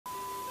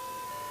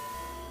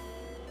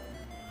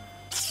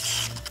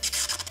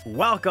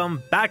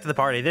Welcome back to the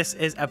party. This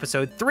is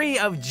episode 3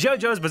 of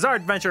JoJo's Bizarre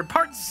Adventure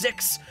Part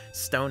 6,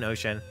 Stone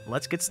Ocean.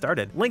 Let's get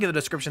started. Link in the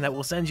description that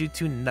will send you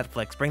to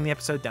Netflix. Bring the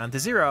episode down to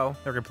 0.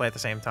 They're going to play at the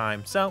same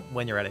time. So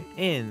when you're ready.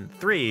 In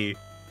 3,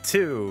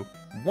 2,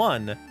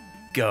 1,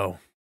 go.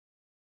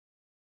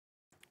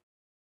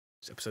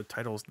 This episode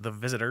title is The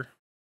Visitor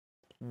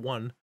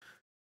 1.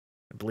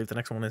 I believe the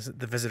next one is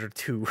The Visitor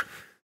 2.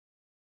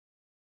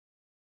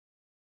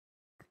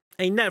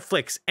 A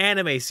Netflix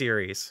anime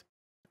series,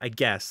 I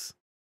guess.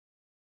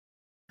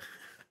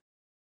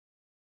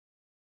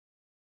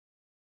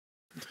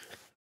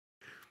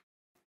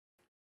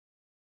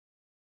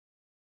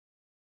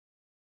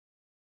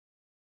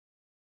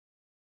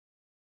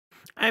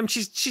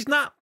 She's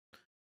not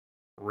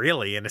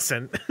really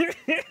innocent.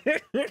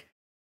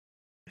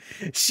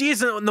 She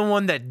isn't the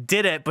one that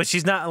did it, but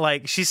she's not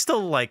like, she's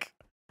still like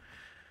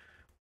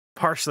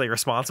partially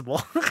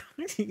responsible.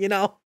 You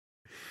know,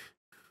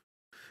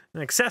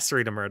 an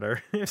accessory to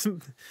murder. It's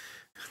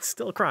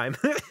still a crime.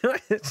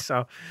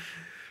 So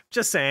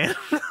just saying.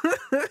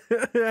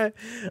 I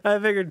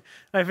figured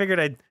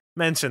I'd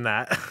mention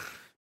that.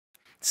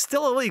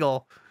 Still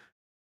illegal.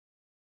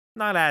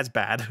 Not as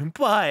bad,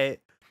 but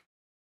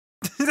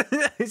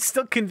it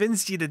still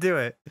convinced you to do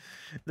it,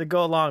 to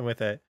go along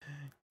with it.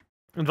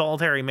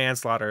 Involuntary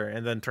manslaughter,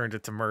 and then turned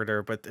it to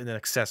murder, but an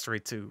accessory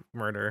to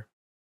murder.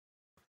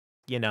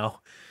 You know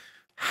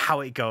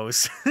how it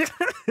goes.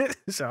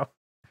 So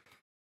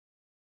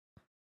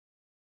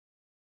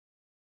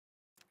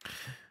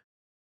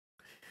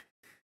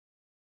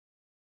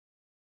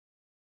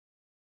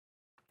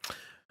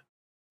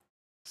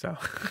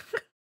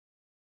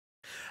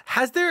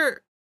has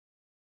there,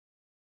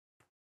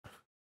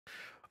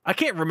 I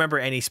can't remember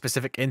any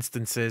specific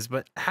instances,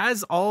 but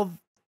has all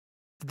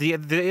the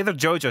other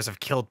JoJo's have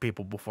killed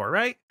people before,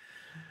 right?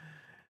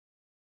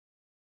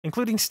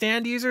 Including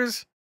stand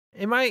users?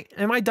 Am I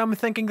dumb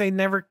thinking they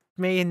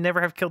may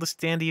never have killed a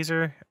stand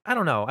user? I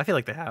don't know. I feel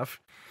like they have.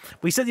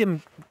 We said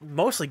them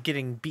mostly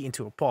getting beaten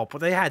to a pulp, but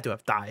they had to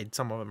have died,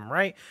 some of them,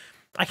 right?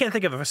 I can't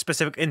think of a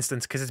specific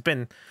instance because it's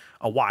been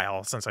a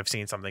while since I've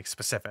seen something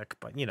specific,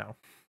 but you know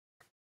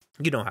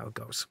how it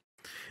goes.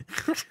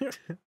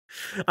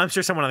 I'm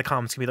sure someone in the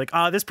comments can be like,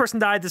 this person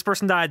died, this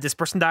person died, this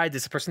person died,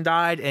 this person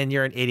died, and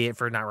you're an idiot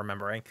for not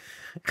remembering.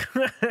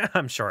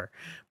 I'm sure,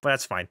 but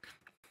that's fine.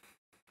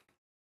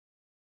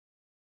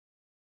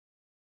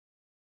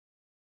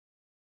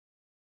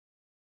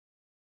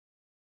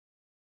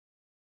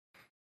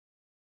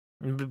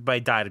 By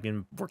died, I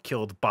mean were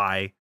killed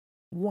by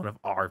one of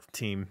our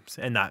teams,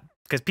 and not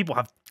because people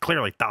have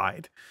clearly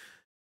died.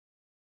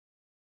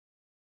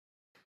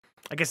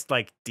 I guess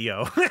like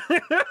Dio.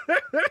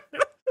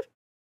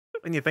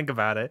 When you think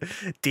about it,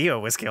 Dio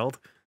was killed.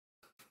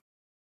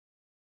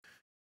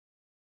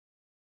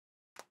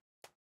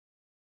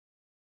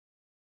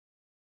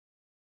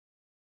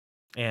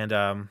 And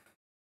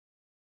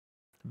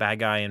bad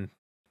guy in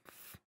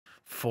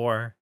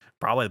 4,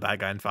 probably the bad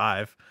guy in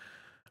 5.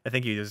 I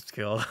think he just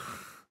killed.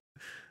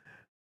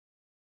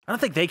 I don't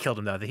think they killed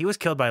him though. He was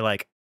killed by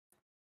like,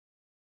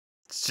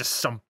 it's just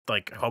some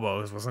like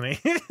hobos, wasn't he?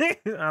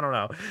 I don't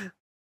know.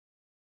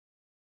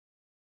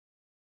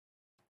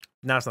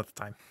 Now's not the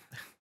time.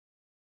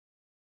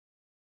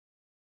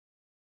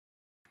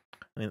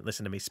 I mean,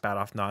 listen to me spat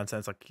off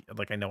nonsense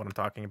like I know what I'm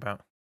talking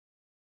about.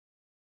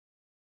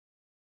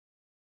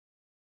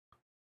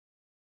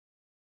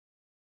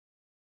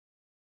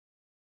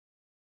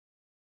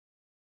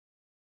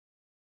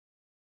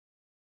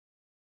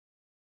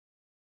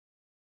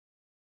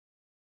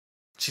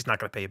 She's not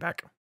going to pay you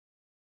back.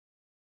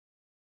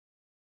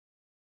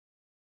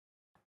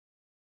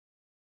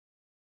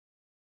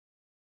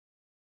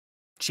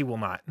 She will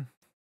not.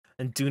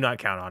 And do not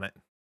count on it.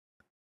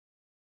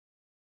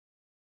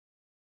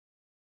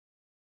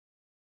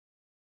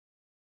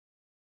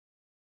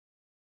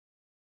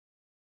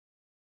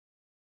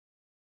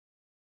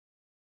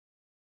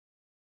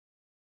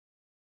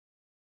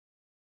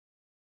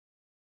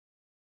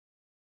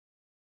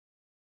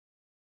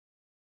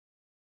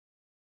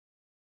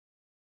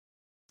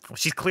 Well,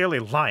 she's clearly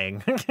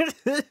lying.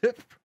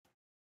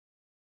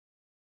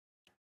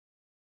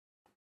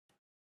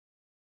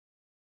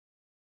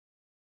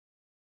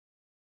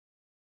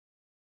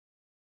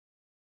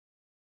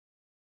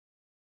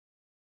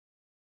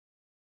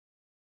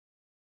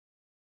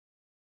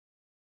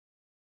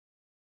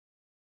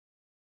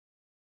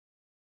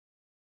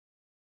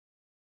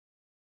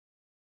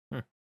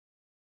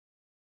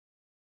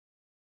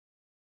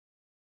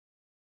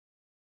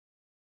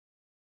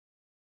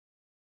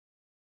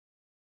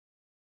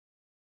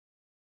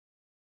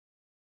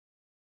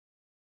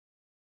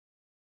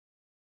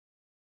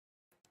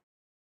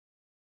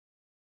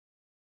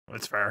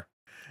 That's fair.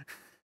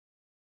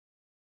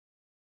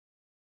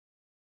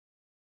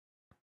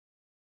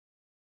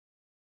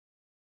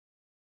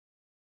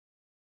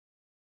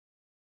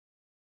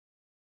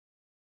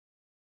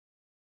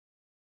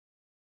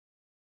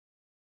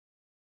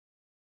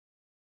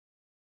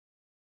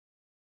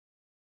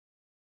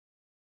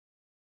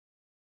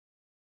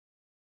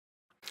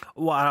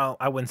 Well,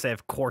 I wouldn't say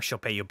of course she'll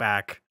pay you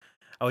back.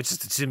 I would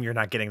just assume you're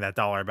not getting that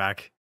dollar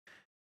back.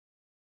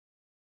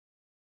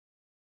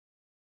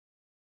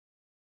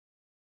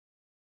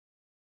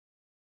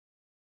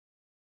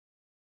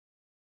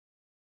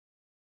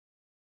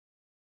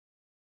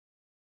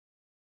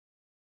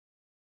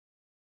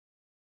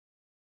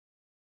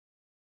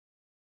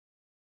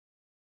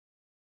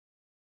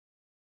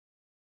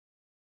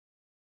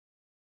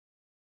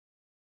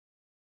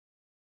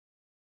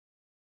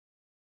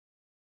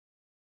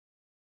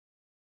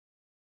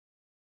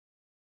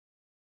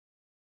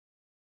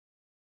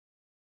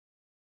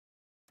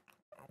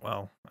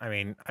 Well, I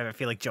mean, I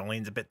feel like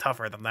Jolene's a bit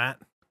tougher than that.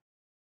 I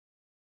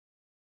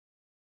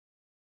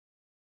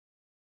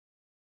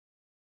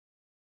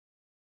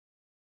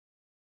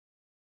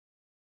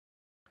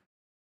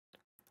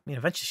mean,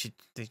 eventually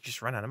they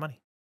just run out of money.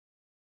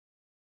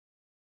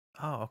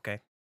 Oh, okay.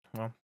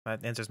 Well,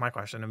 that answers my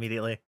question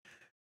immediately.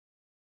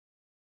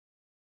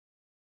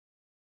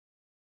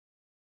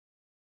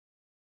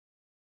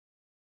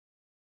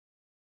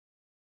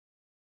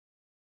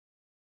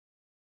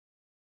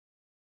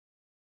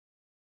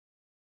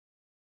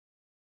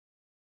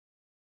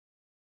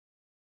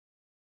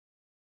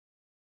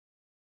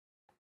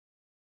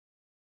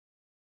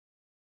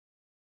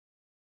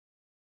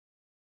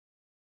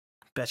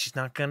 Bet she's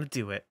not gonna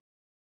do it.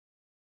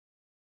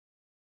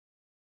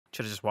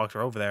 Should have just walked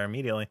her over there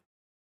immediately.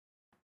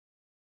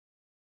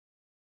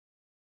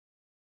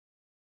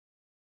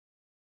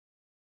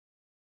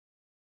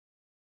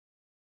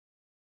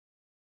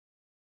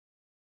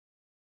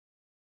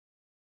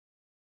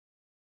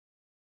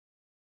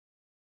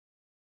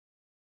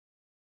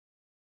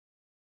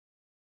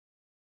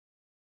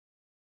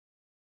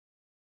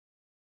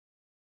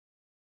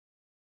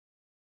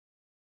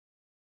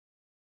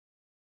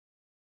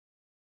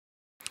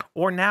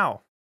 Or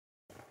now.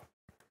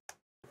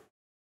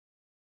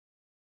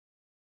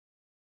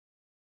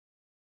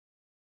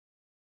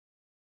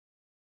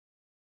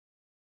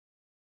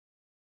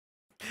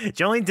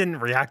 Jolene didn't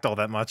react all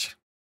that much.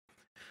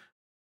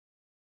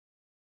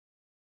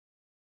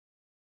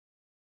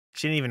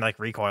 She didn't even, like,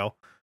 recoil.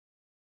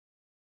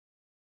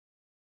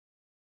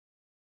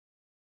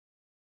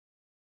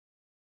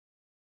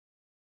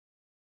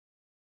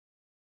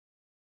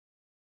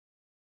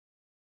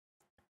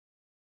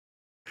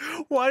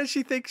 Why does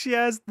she think she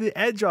has the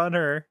edge on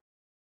her?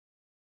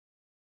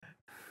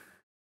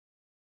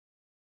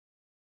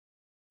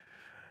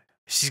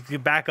 She's gonna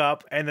back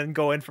up and then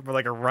go in for,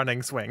 like, a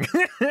running swing.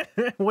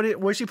 What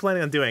is she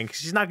planning on doing?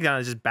 She's not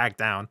gonna just back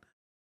down.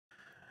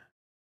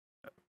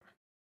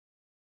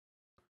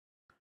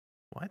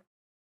 What?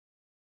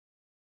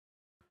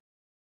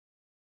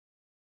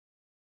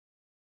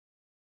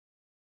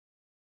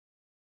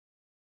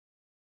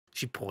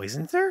 She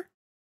poisons her?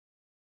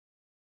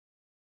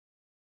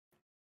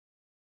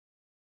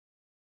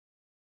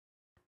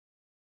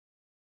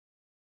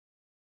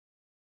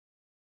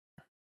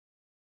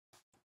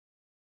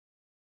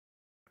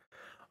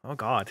 Oh,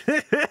 God.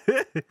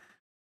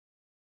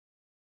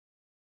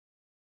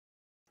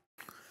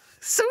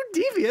 So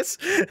devious.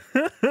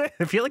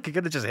 I feel like you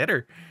could have just hit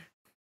her.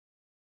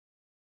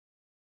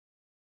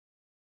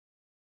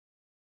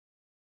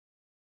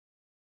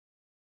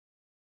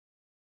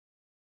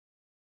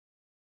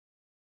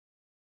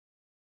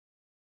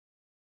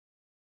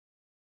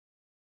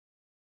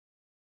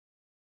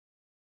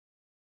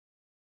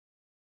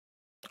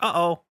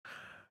 Uh-oh.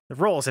 The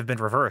roles have been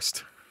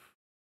reversed.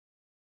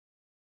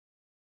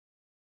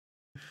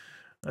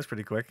 That's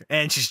pretty quick.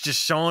 And she's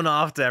just showing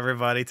off to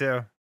everybody,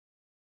 too.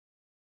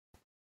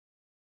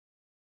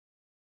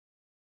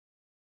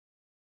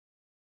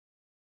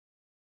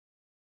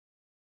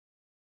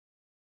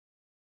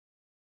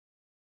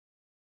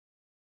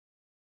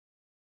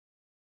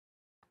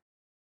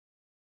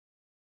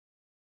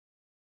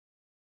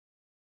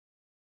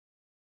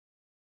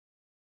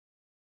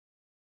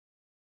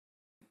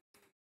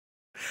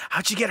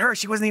 How'd she get hurt?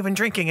 She wasn't even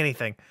drinking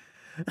anything.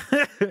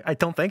 I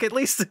don't think, at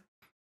least.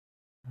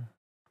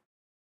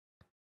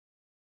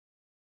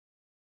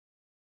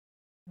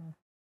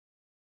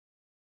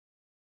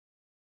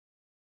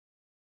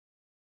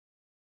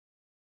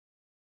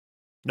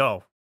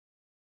 No.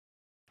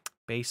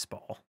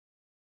 Baseball.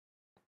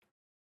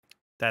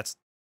 That's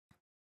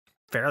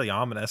fairly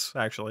ominous,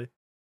 actually.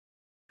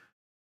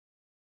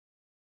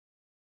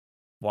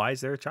 Why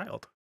is there a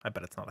child? I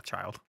bet it's not a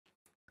child.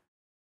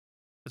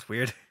 That's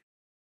weird.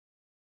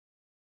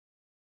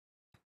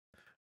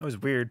 That was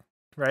weird,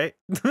 right?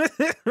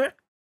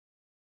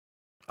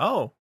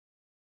 Oh.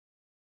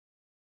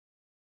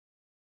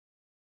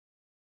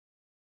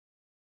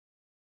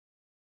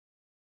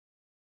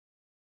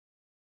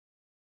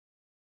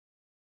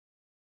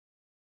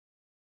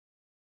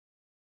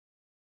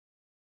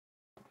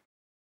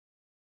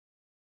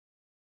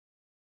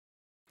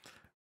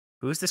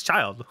 Who's this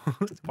child?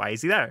 Why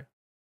is he there?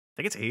 I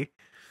think it's he.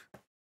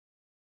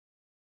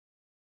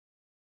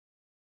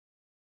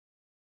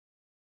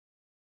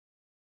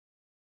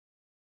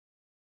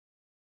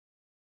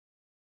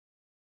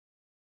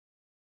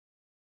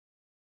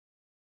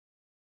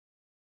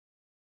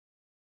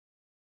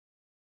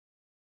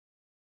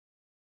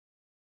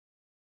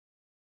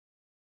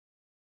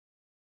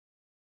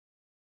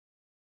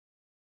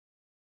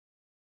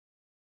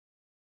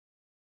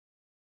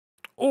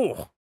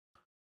 Oh.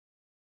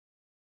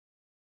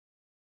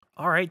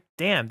 All right,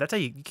 damn. That's how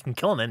you can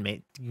kill an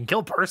inmate. You can kill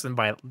a person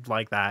by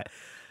like that.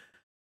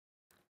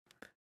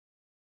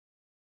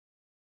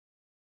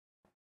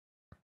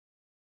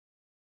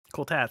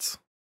 Cool tats.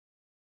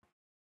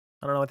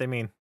 I don't know what they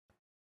mean.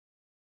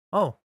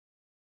 Oh.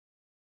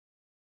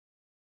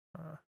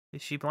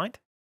 Is she blind?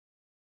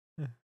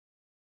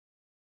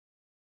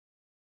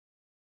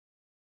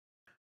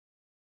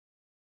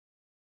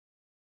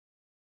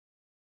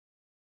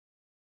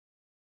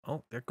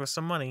 Oh, there goes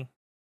some money.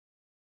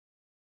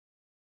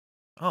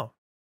 Oh.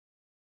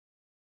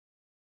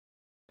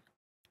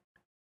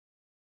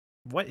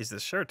 What is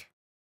this shirt?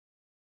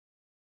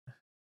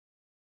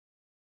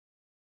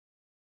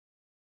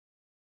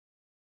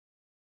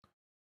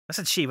 I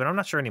said she, but I'm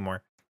not sure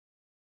anymore.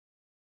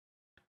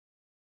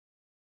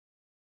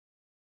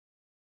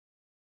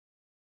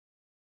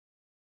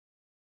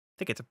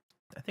 I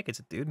think it's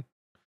a dude.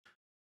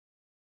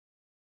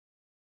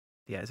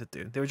 Yeah, it's a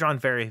dude. They were drawn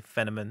very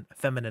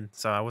feminine,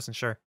 so I wasn't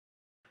sure.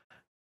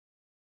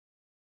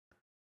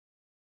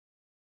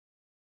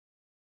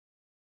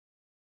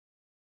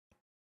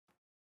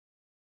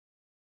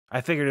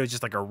 I figured it was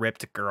just like a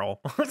ripped girl.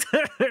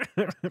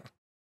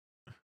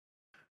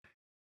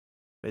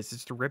 It's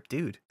just a ripped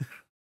dude.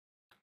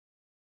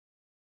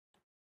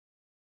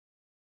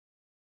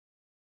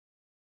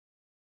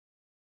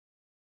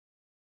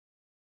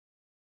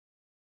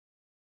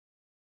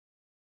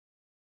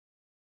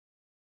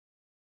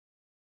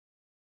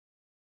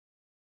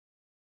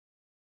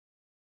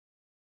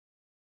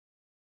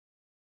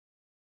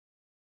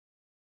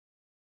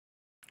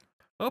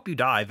 Hope you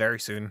die very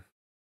soon.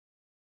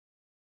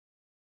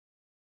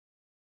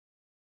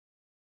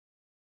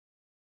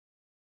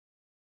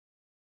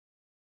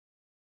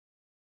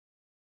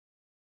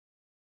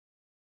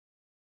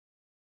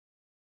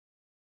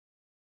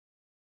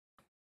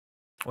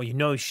 Well, you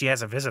know she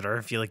has a visitor.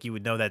 I feel like you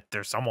would know that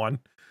there's someone.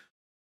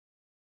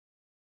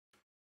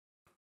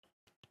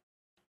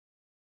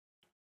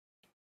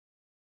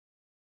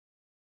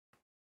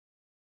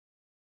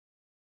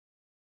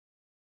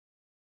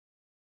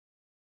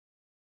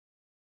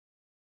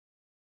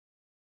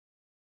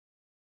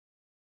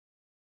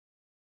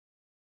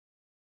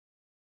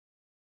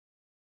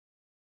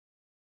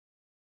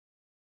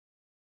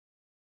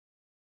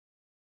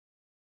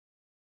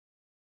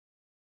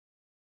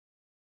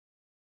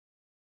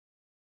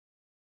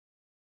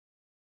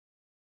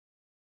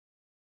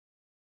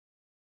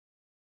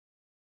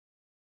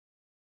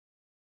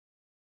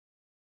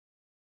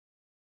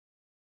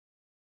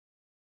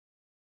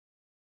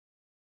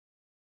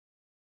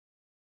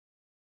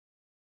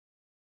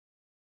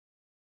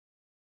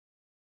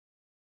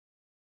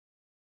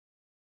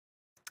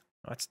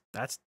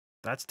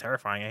 That's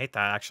terrifying. I hate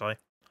that actually.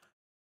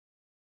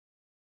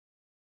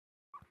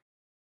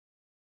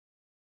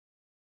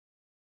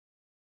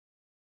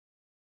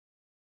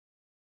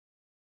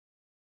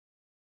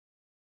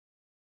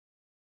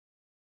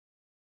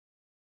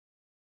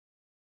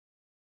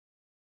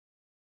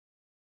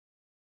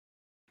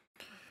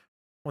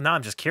 Well, now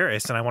I'm just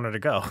curious and I wanted to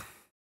go.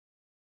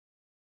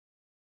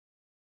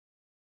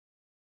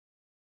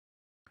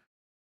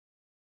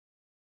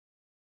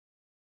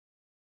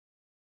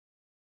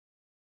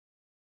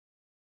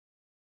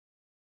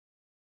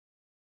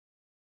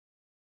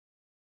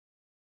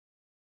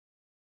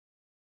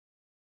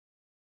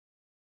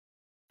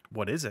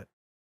 What is it?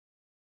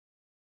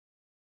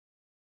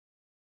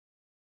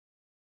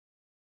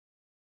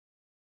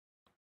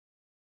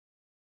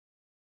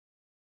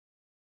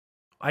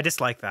 I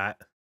dislike that.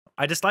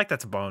 I dislike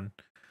that's a bone.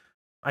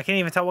 I can't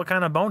even tell what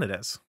kind of bone it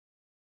is.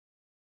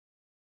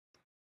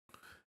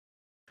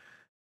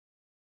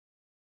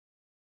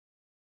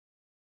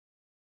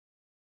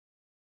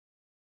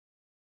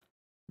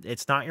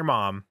 It's not your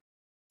mom.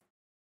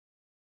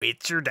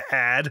 It's your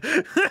dad.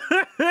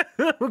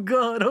 Oh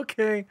god,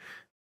 okay.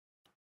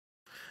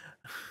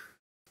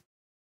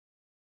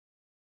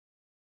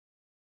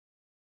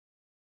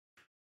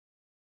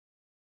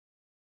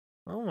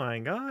 Oh my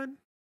god.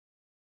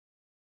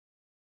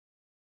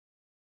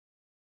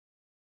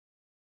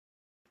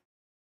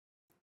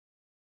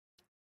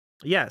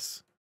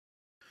 Yes.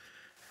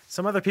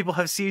 Some other people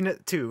have seen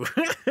it too.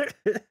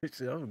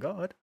 Oh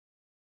god.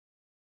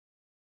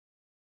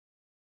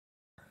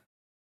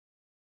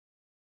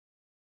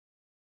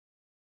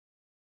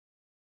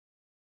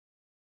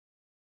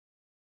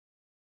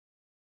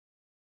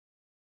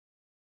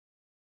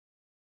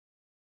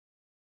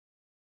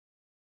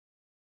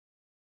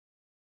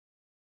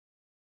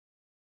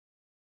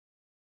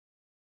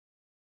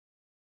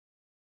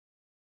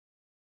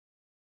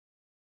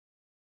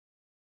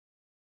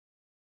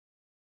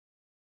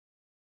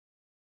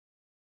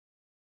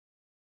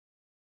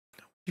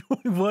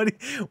 What?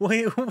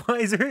 Wait, why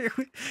is there?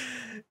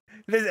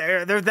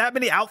 There's that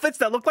many outfits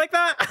that look like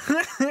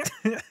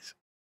that?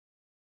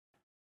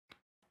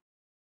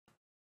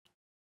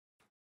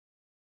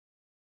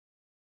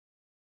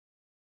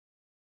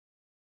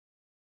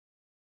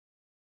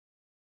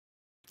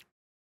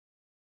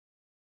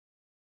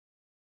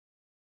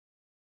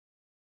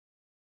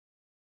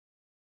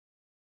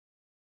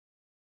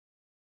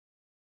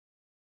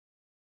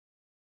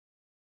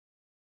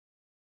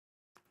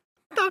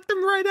 Knocked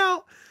him right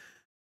out.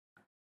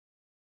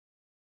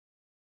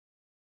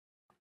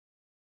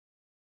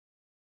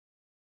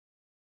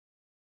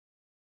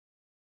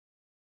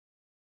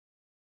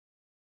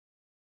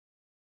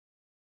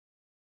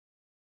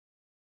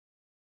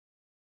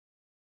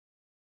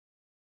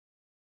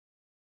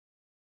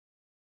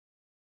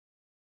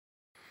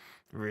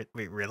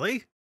 Wait,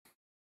 really?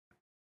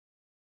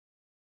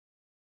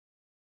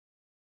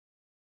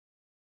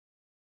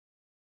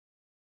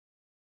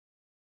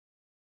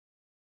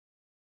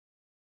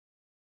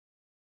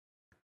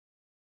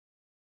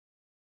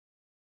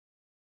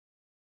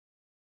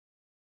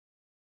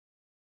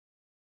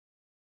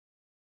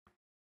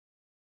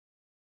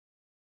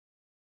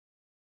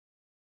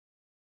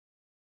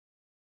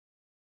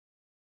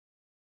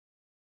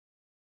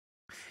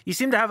 You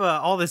seem to have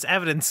all this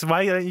evidence.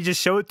 Why don't you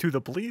just show it to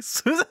the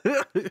police?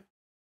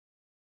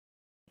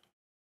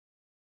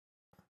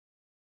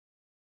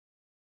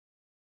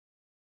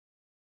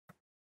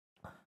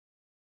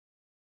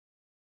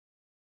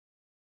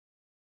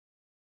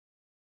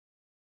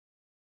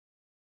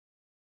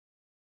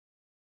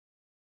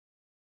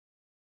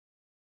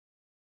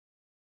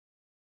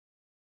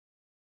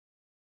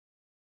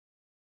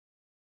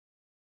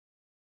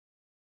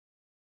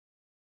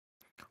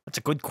 That's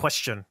a good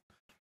question.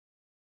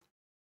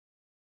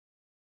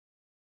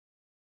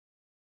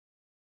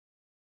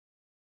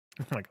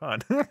 Oh my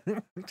god.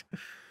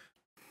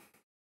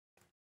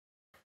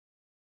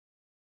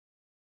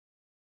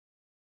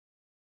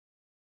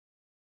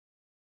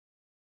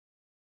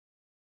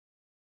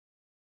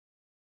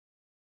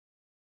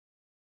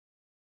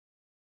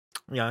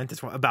 Yeah,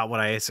 that's about what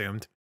I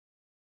assumed.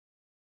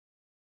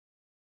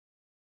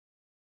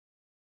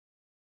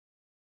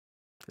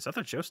 There's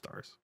other Joe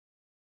stars.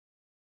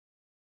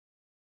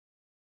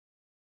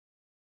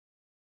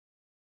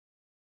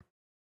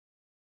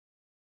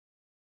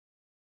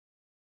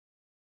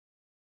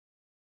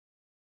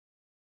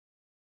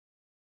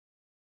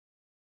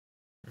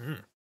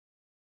 Mm.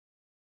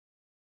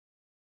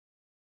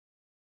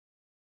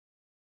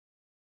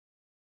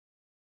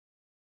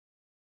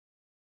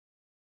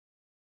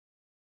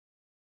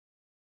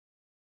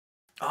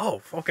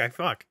 Oh, okay,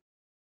 fuck.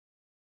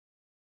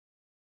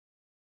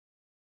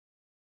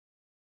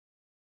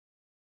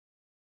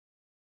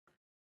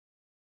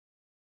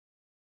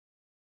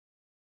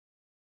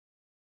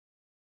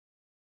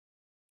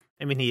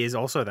 I mean, he is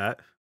also that.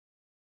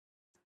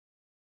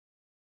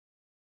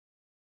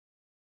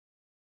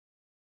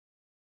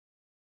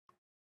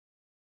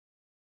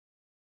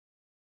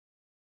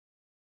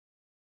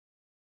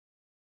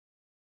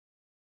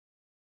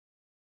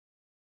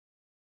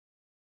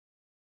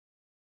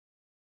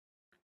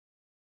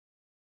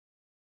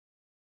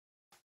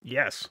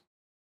 Yes.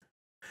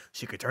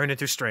 She could turn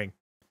into string.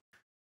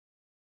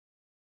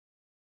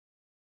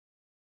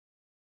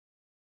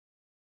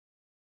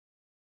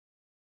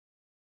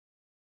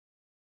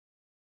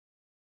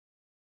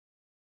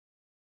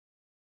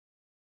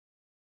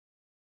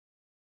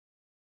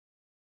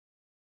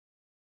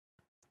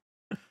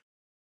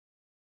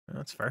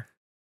 That's fair.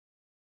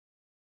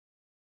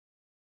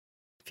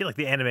 I feel like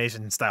the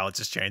animation style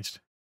just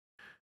changed.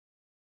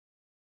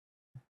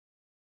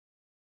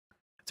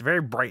 It's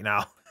very bright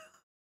now.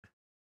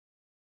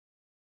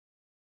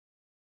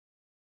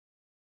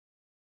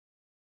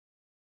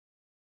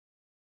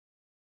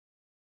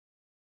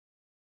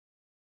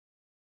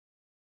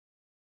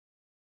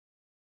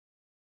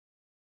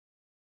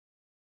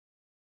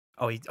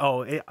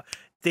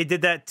 They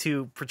did that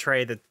to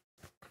portray the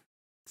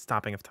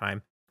stopping of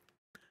time.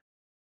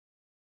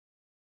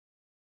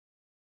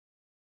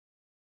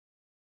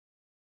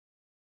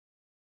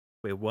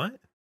 Wait, what?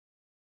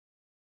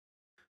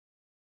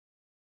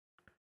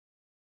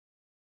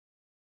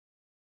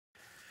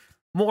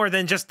 More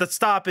than just the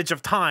stoppage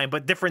of time,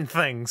 but different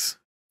things.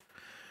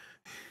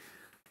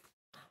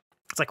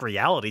 It's like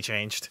reality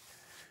changed.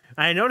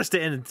 I noticed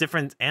it in a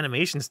different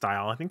animation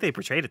style. I think they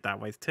portrayed it that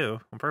way too,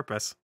 on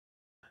purpose.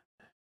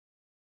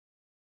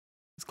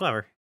 It's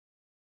clever.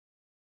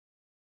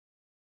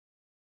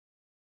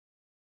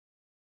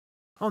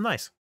 Oh,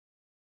 nice.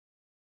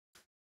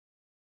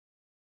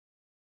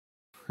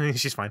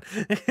 She's fine.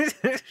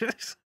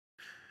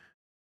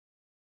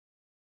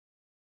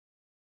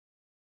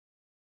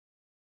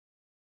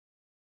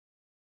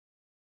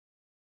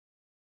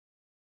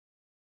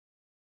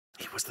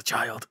 He was the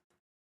child.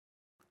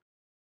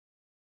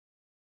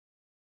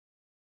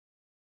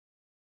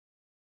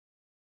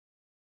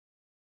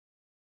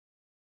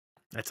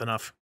 That's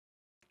enough.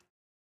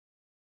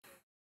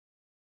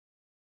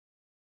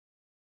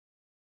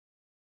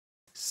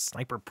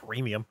 Sniper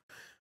Premium.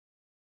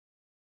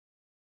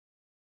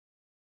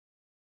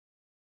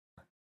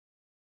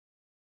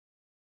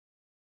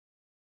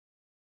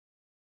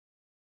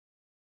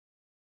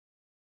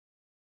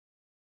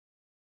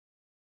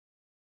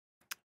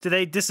 Do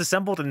they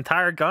disassemble the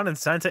entire gun and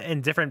send it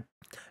in different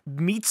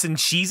meats and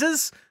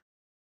cheeses?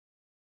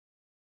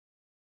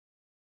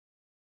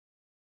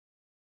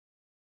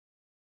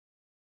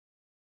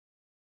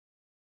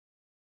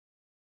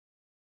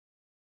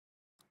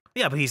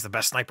 Yeah, but he's the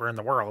best sniper in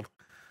the world.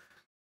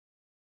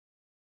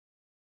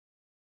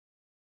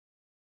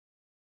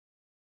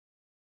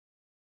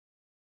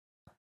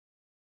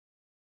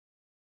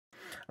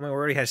 I mean, we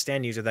already had a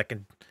stand user that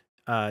can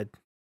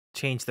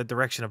change the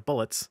direction of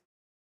bullets.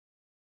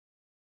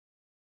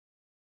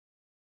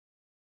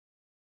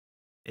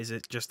 Is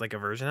it just like a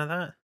version of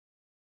that?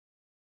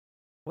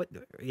 What?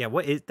 Yeah,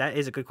 what is that?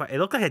 Is a good question. It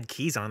looked like it had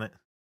keys on it.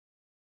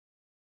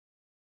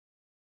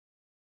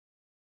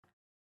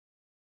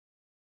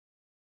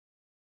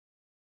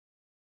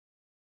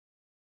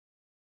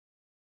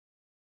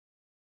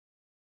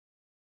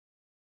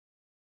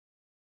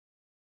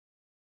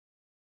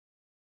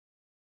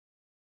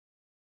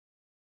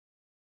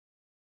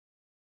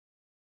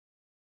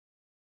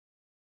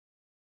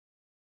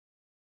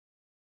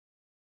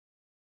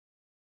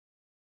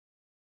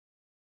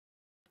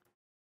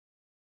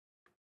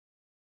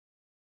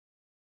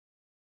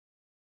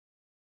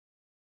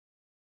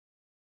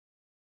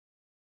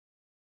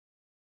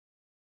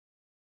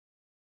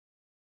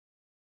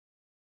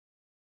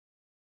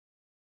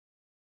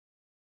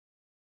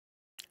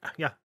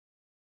 Yeah,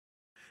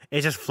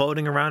 it's just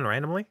floating around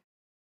randomly.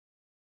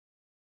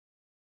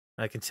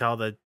 I can tell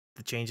the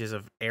changes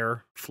of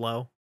air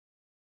flow.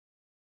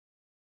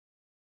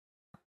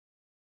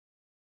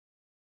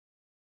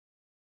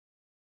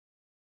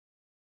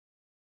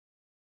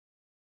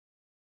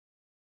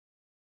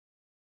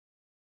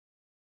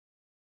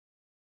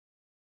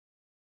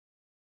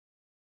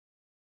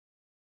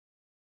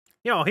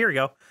 Yo, here we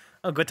go.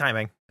 Oh, good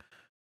timing.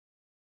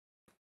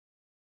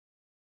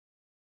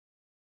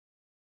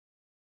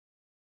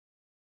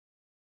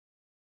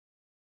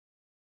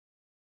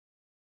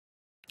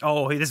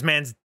 Oh, this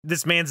man's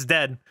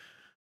dead.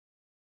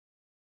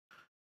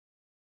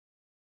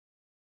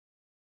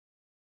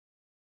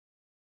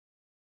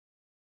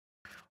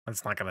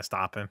 That's not gonna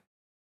stop him.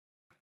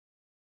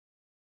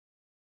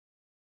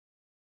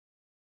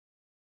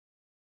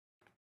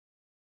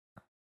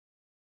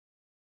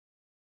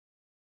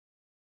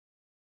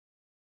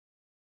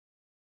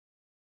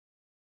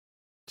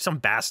 Some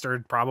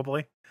bastard,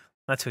 probably.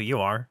 That's who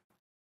you are.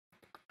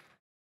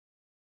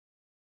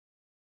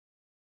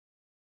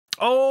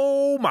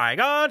 Oh my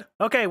god.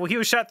 Okay, well, he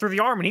was shot through the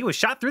arm and he was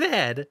shot through the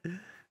head.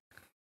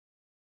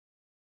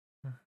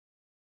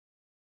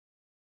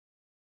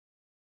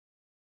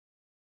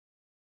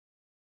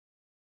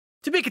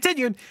 To be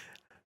continued.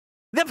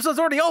 The episode's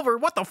already over.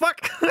 What the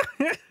fuck?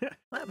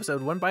 That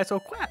episode went by so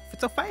quick.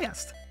 It's so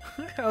fast.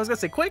 I was gonna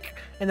say quick,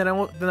 and then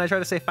I tried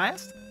to say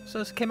fast,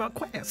 so it came out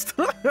fast.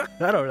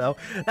 I don't know.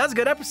 That was a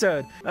good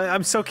episode.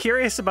 I'm so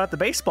curious about the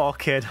baseball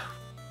kid.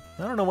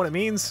 I don't know what it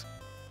means.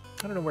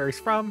 I don't know where he's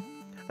from.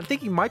 I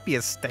think he might be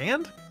a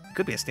stand.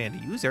 Could be a stand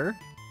user.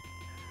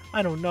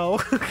 I don't know.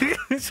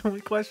 So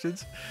many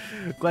questions.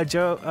 Glad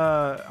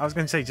I was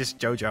gonna say just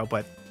JoJo,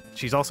 but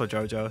she's also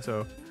JoJo,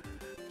 so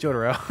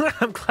Jotaro.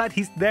 I'm glad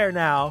he's there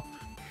now.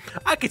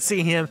 I could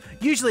see him.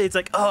 Usually it's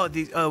like, oh,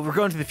 we're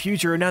going to the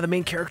future, and now the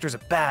main character is a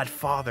bad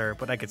father.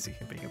 But I could see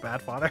him being a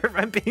bad father, if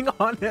I'm being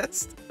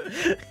honest.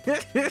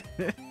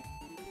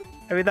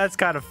 I mean, that's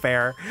kind of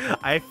fair.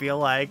 I feel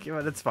like,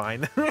 but it's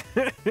fine.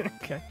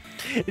 Okay.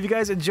 If you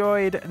guys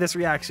enjoyed this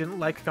reaction,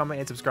 like, comment,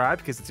 and subscribe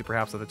because it super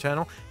helps with the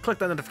channel. Click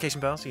that notification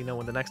bell so you know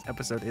when the next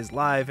episode is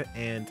live.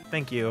 And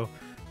thank you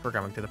for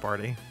coming to the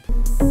party.